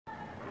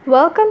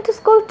Welcome to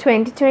School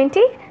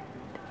 2020.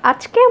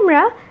 আজকে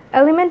আমরা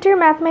elementary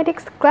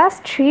mathematics class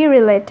 3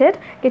 related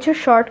কিছু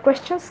শর্ট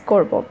কোয়েশ্চেন্স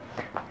করব।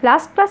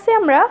 লাস্ট ক্লাসে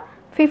আমরা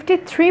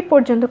 53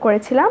 পর্যন্ত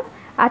করেছিলাম,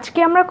 আজকে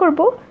আমরা করব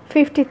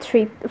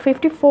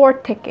 54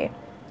 থেকে।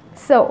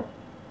 সো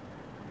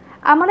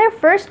আমাদের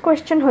ফার্স্ট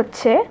কোয়েশ্চেন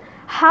হচ্ছে,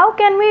 হাউ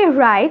ক্যান উই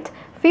রাইট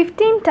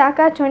 15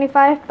 টাকা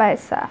 25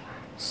 পয়সা?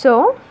 সো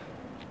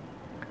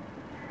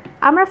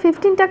আমরা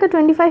 15 টাকা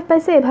 25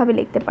 পয়সা এভাবে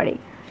লিখতে পারি,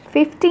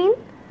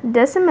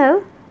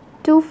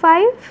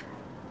 15.25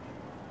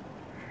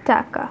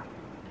 টাকা।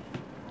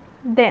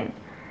 Then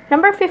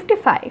number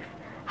 55,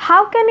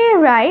 how can we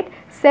write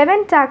 7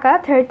 টাকা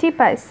 30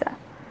 পয়সা?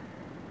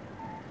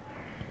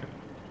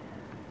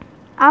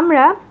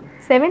 আমরা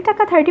 7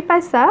 টাকা 30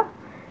 পয়সা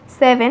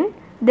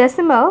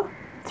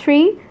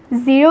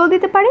 7.30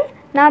 দিতে পারি,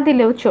 না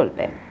দিলেও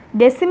চলবে।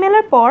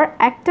 ডেসিমেলের পর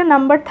একটা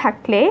নাম্বার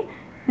থাকলে,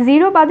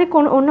 জিরো বাদে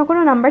অন্য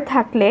কোনো নাম্বার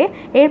থাকলে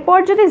এরপর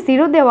যদি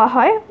জিরো দেওয়া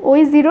হয় ওই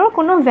জিরোর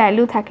কোনো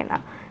ভ্যালু থাকে না,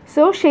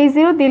 সো সেই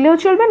জিরো দিলেও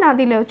চলবে, না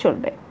দিলেও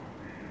চলবে।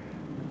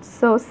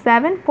 সো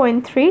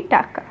 7.3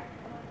 টাকা।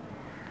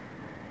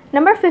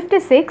 Number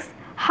 56,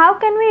 how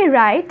can we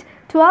write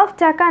 12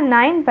 টাকা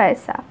 9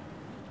 পয়সা?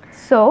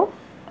 সো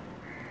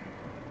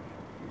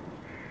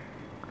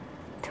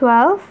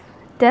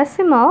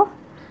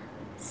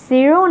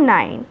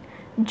 12.09।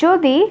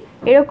 যদি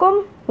এরকম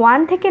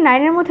 1 থেকে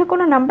 9 এর মধ্যে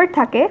কোনো নাম্বার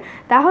থাকে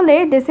তাহলে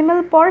ডেসিমেল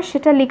পর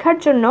সেটা লেখার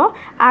জন্য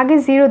আগে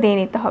 0 দিয়ে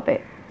নিতে হবে।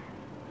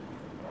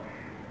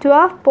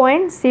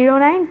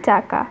 12.09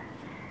 টাকা।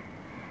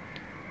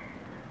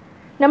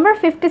 Number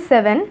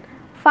 57,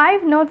 5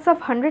 notes of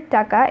 100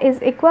 টাকা is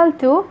equal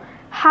to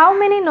how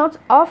many notes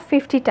of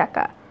 50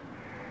 টাকা?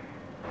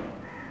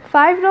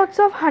 5 notes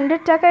of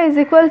 100 টাকা is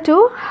equal to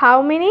how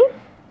many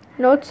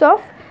notes of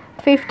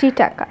 50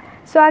 টাকা?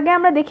 সো আগে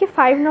আমরা দেখি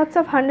 5 notes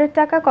of 100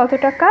 টাকা কত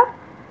টাকা।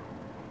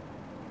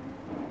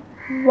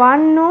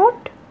 1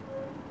 note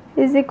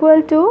is equal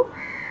to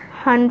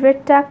 100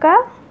 টাকা,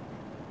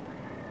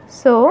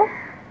 so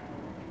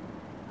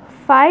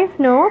 5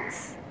 notes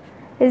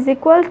is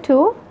equal to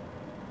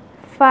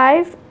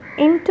 5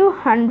 into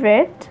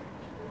 100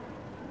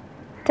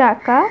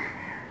 টাকা,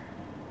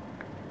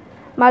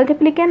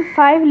 মাল্টিপ্লিকেন্ট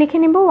 5 লিখে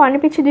নিব, 1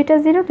 এর পিছে দুইটা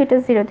জিরো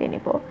দিয়ে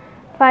নিব,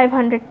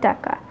 500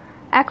 টাকা।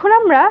 এখন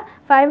আমরা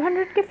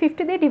 500 কে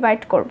 50 দিয়ে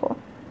ডিভাইড করব।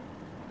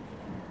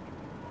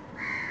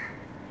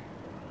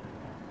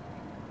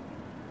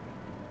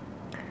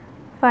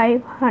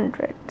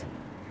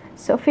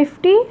 So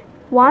 50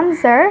 ones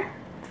are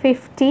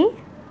 50,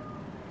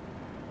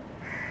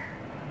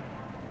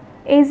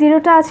 এই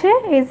জিরোটা আছে,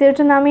 এই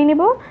জিরোটা নামিয়ে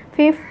নিব,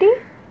 50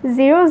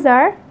 zeros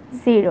are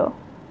 0,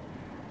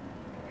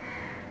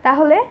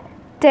 তাহলে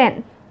 10,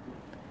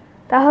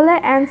 তাহলে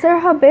অ্যান্সার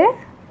হবে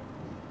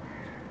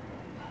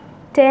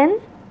 10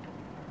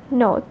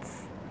 notes.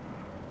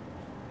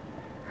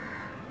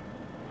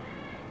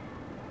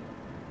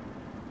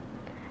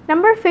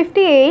 Number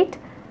 58,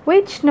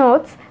 which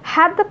notes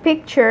had the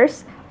pictures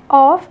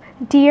of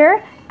deer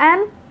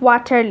and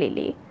water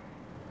lily?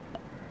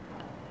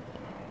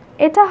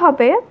 এটা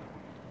হবে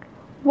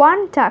 1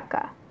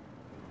 টাকা।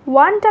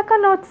 1 টাকা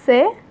নোটসে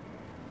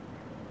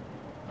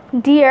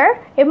ডিয়ার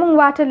এবং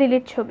ওয়াটার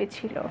লিলির ছবি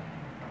ছিল।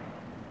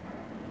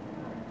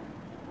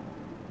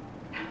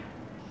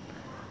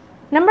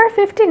 Number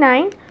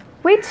 59,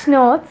 which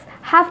notes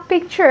have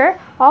picture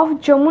of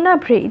Jamuna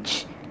bridge?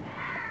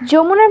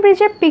 Jamuna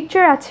ব্রিজের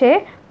পিকচার আছে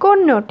কোন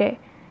নোটে?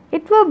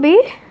 It will be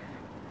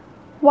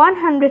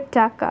 100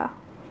 টাকা।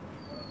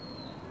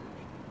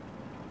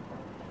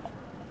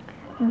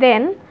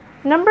 Then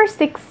number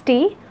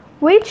 60,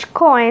 which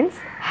coins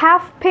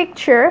have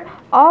picture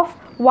of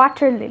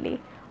water lily?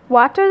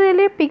 Water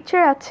lily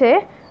picture আছে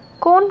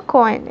কোন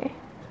কয়েনে?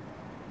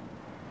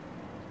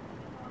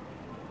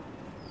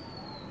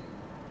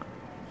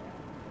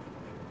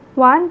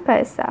 1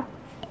 পয়সা।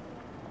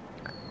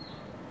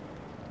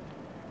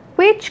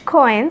 Which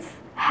coins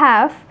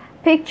have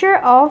picture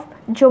of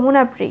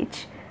Jamuna bridge?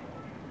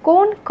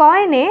 কোন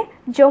কয়েনে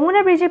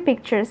যমুনা ব্রিজের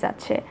পিকচার্স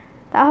আছে?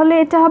 তাহলে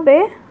এটা হবে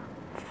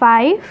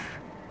 5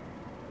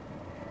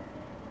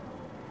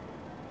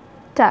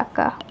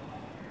 টাকা।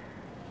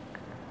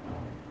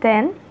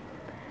 Then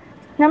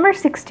number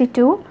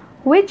 62,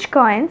 which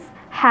coins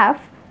have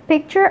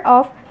picture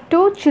of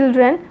 2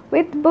 children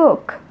with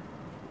book?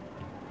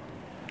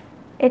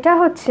 এটা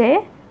হচ্ছে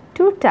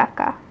 2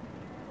 টাকা।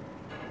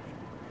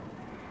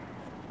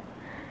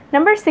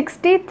 Number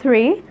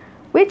 63,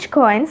 which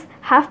coins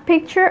have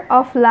picture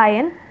of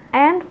lion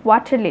and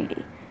water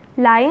lily?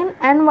 Lion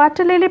and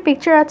water lily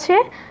picture আছে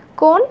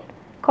কোন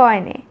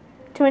কয়েনে?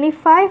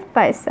 25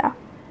 পয়সা।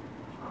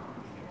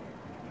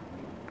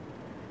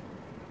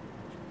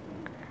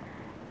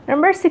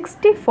 Number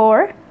 64,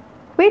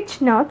 which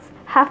notes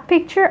have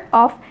picture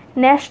of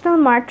National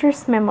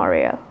Martyrs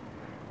Memorial?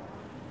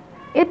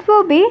 It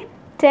will be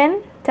 10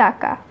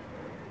 টাকা।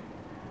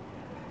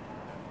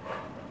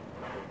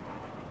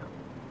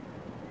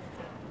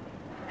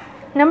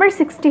 Number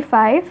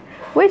 65,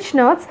 which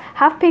notes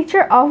have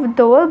picture of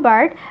Dole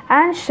Bird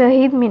and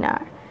Shahid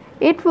Minar?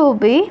 It will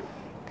be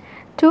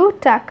 2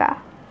 টাকা.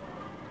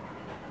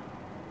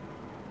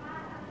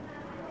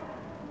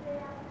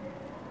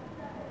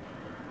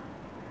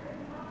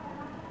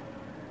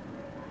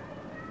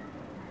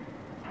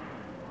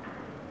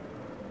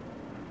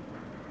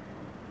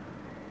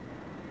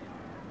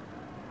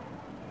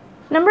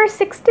 Number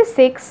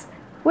 66.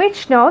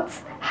 Which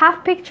notes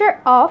have picture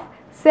of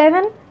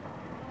 7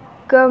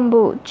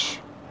 gumboot?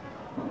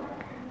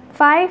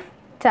 5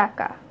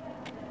 টাকা.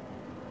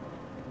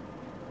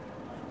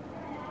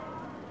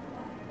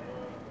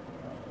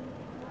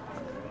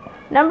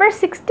 Number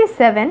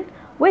 67.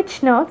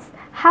 Which notes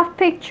have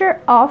picture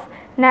of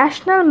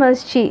National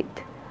Masjid?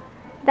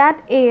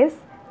 That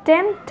is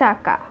 10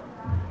 টাকা.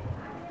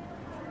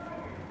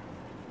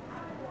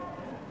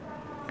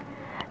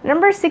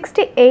 Number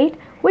 68.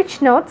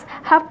 Which notes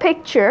have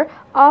picture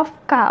of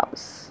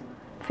cows?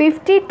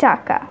 50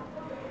 টাকা.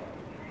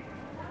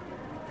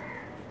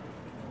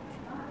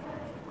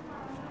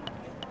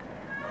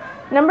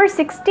 Number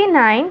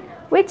 69.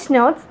 Which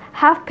notes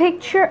have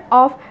picture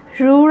of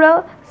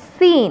rural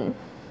scene?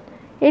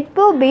 It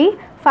will be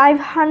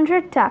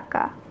 500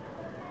 টাকা.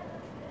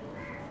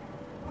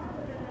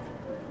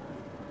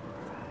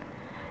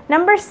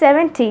 Number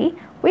 70.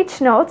 Which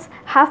notes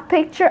have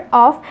picture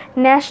of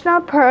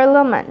National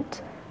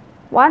Parliament?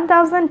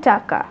 1000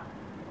 টাকা.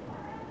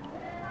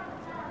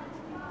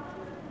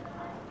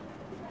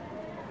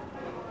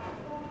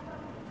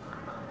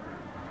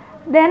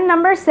 Then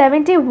number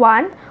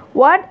 71.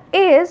 What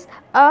is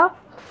a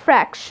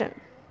fraction?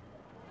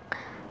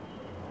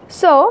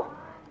 So,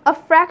 a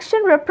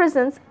fraction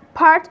represents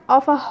part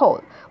of a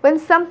whole. When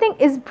something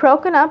is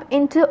broken up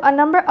into a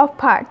number of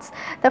parts,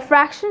 the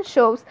fraction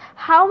shows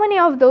how many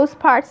of those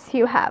parts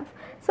you have.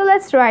 So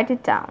let's write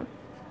it down.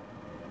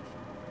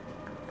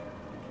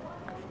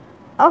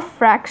 A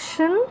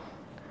fraction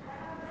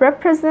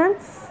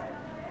represents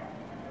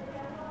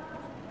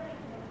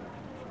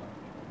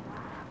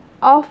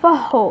of a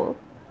whole.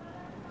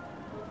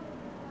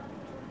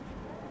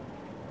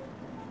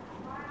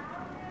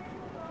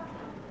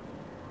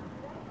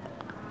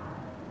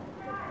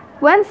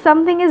 When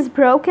something is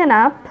broken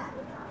up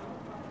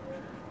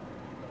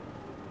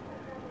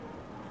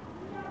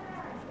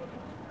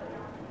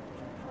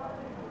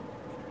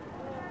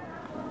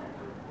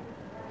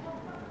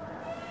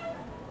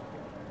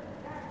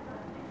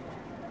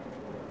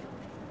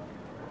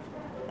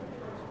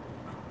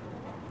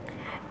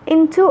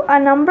into a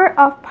number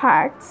of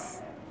parts,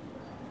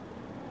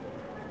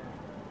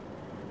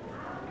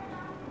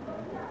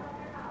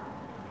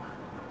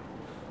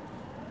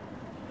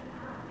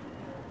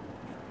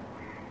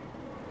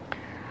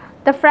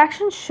 the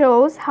fraction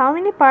shows how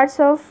many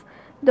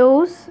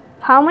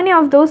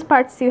of those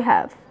parts you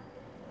have.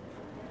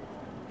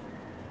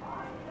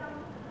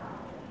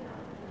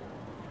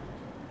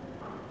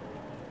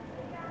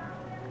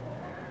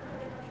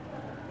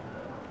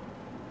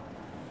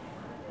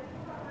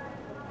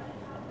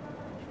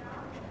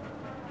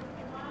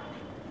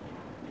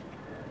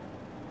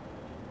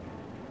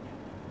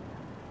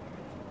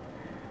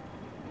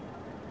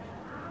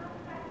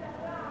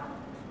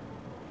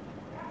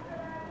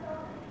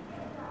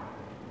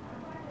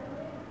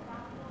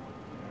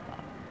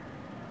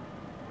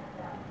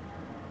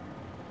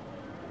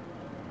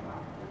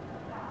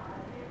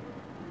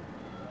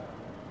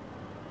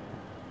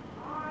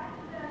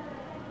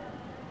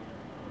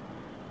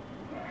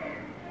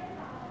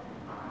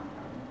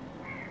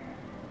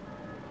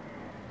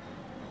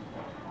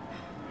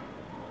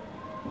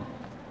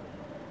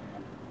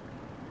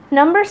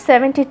 Number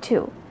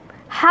 72.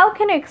 How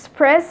can you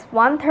express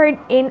 1/3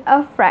 in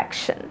a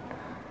fraction?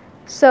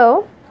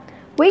 So,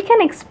 we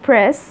can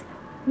express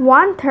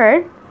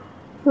 1/3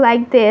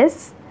 like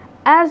this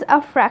as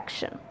a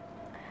fraction.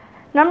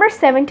 Number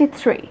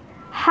 73.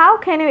 How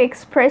can you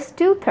express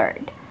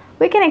 2/3?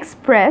 We can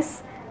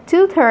express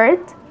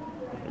 2/3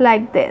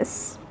 like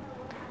this.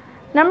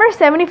 Number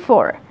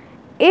 74.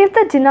 If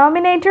the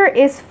denominator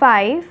is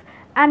 5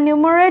 and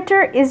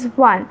numerator is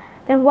 1,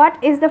 then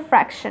what is the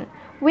fraction?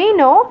 We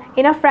know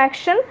in a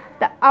fraction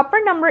the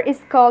upper number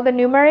is called the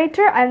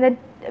numerator and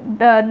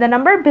the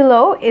number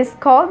below is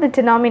called the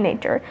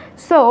denominator.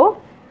 So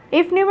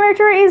if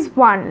numerator is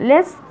 1,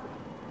 let's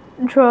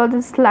draw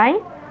this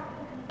line.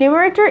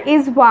 Numerator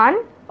is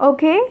 1,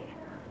 okay,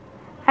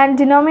 and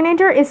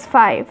denominator is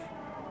 5.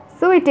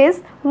 So it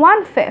is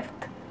 1/5.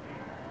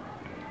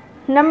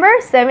 Number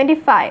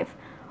 75.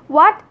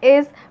 What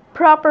is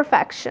proper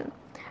fraction?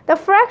 The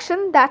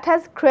fraction that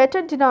has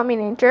greater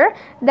denominator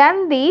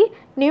than the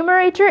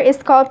numerator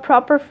is called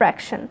proper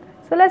fraction.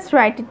 So let's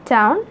write it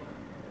down.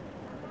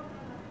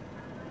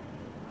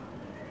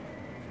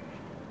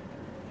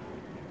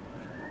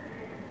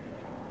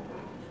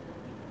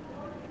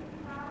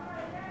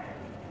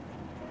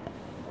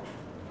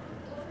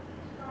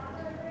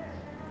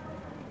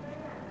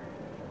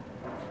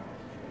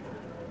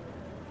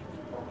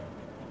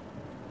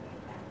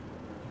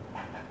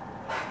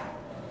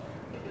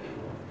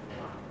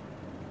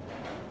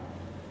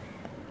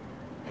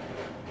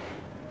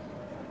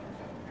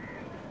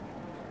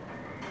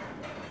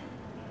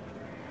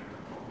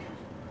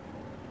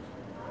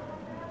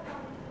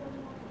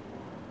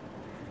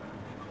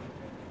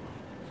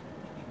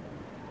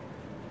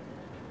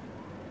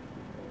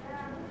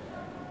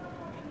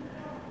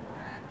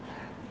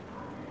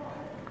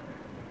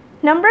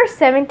 Number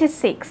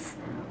 76.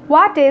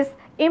 What is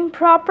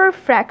improper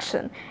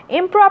fraction?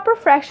 Improper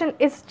fraction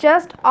is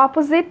just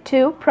opposite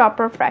to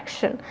proper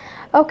fraction.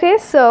 Okay,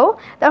 so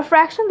the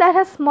fraction that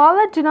has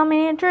smaller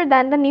denominator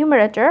than the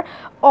numerator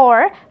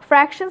or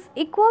fractions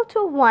equal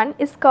to 1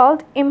 is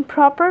called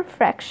improper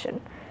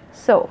fraction.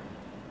 So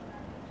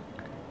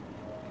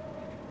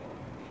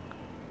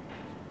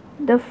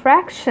the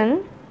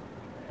fraction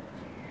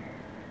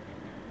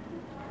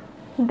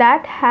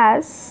that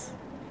has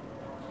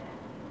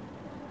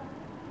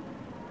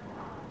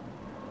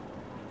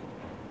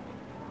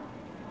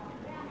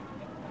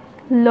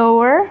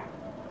lower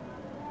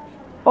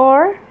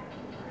or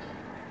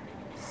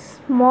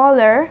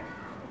smaller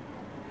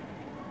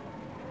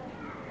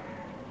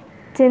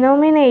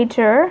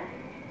denominator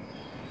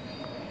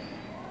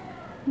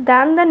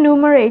than the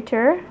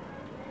numerator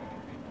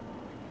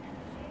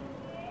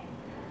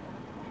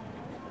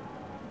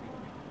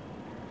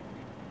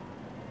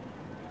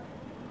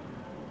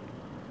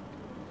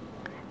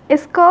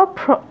is called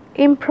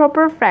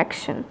improper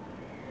fraction.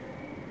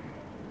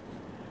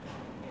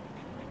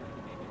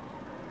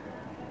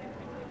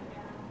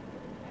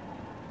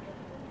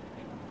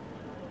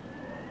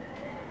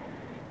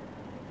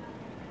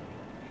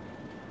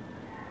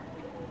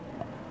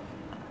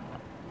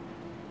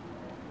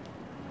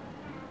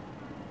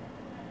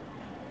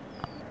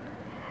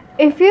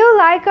 If you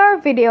like our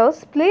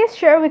videos, please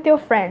share with your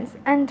friends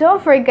and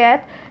don't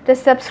forget to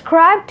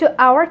subscribe to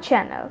our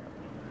channel.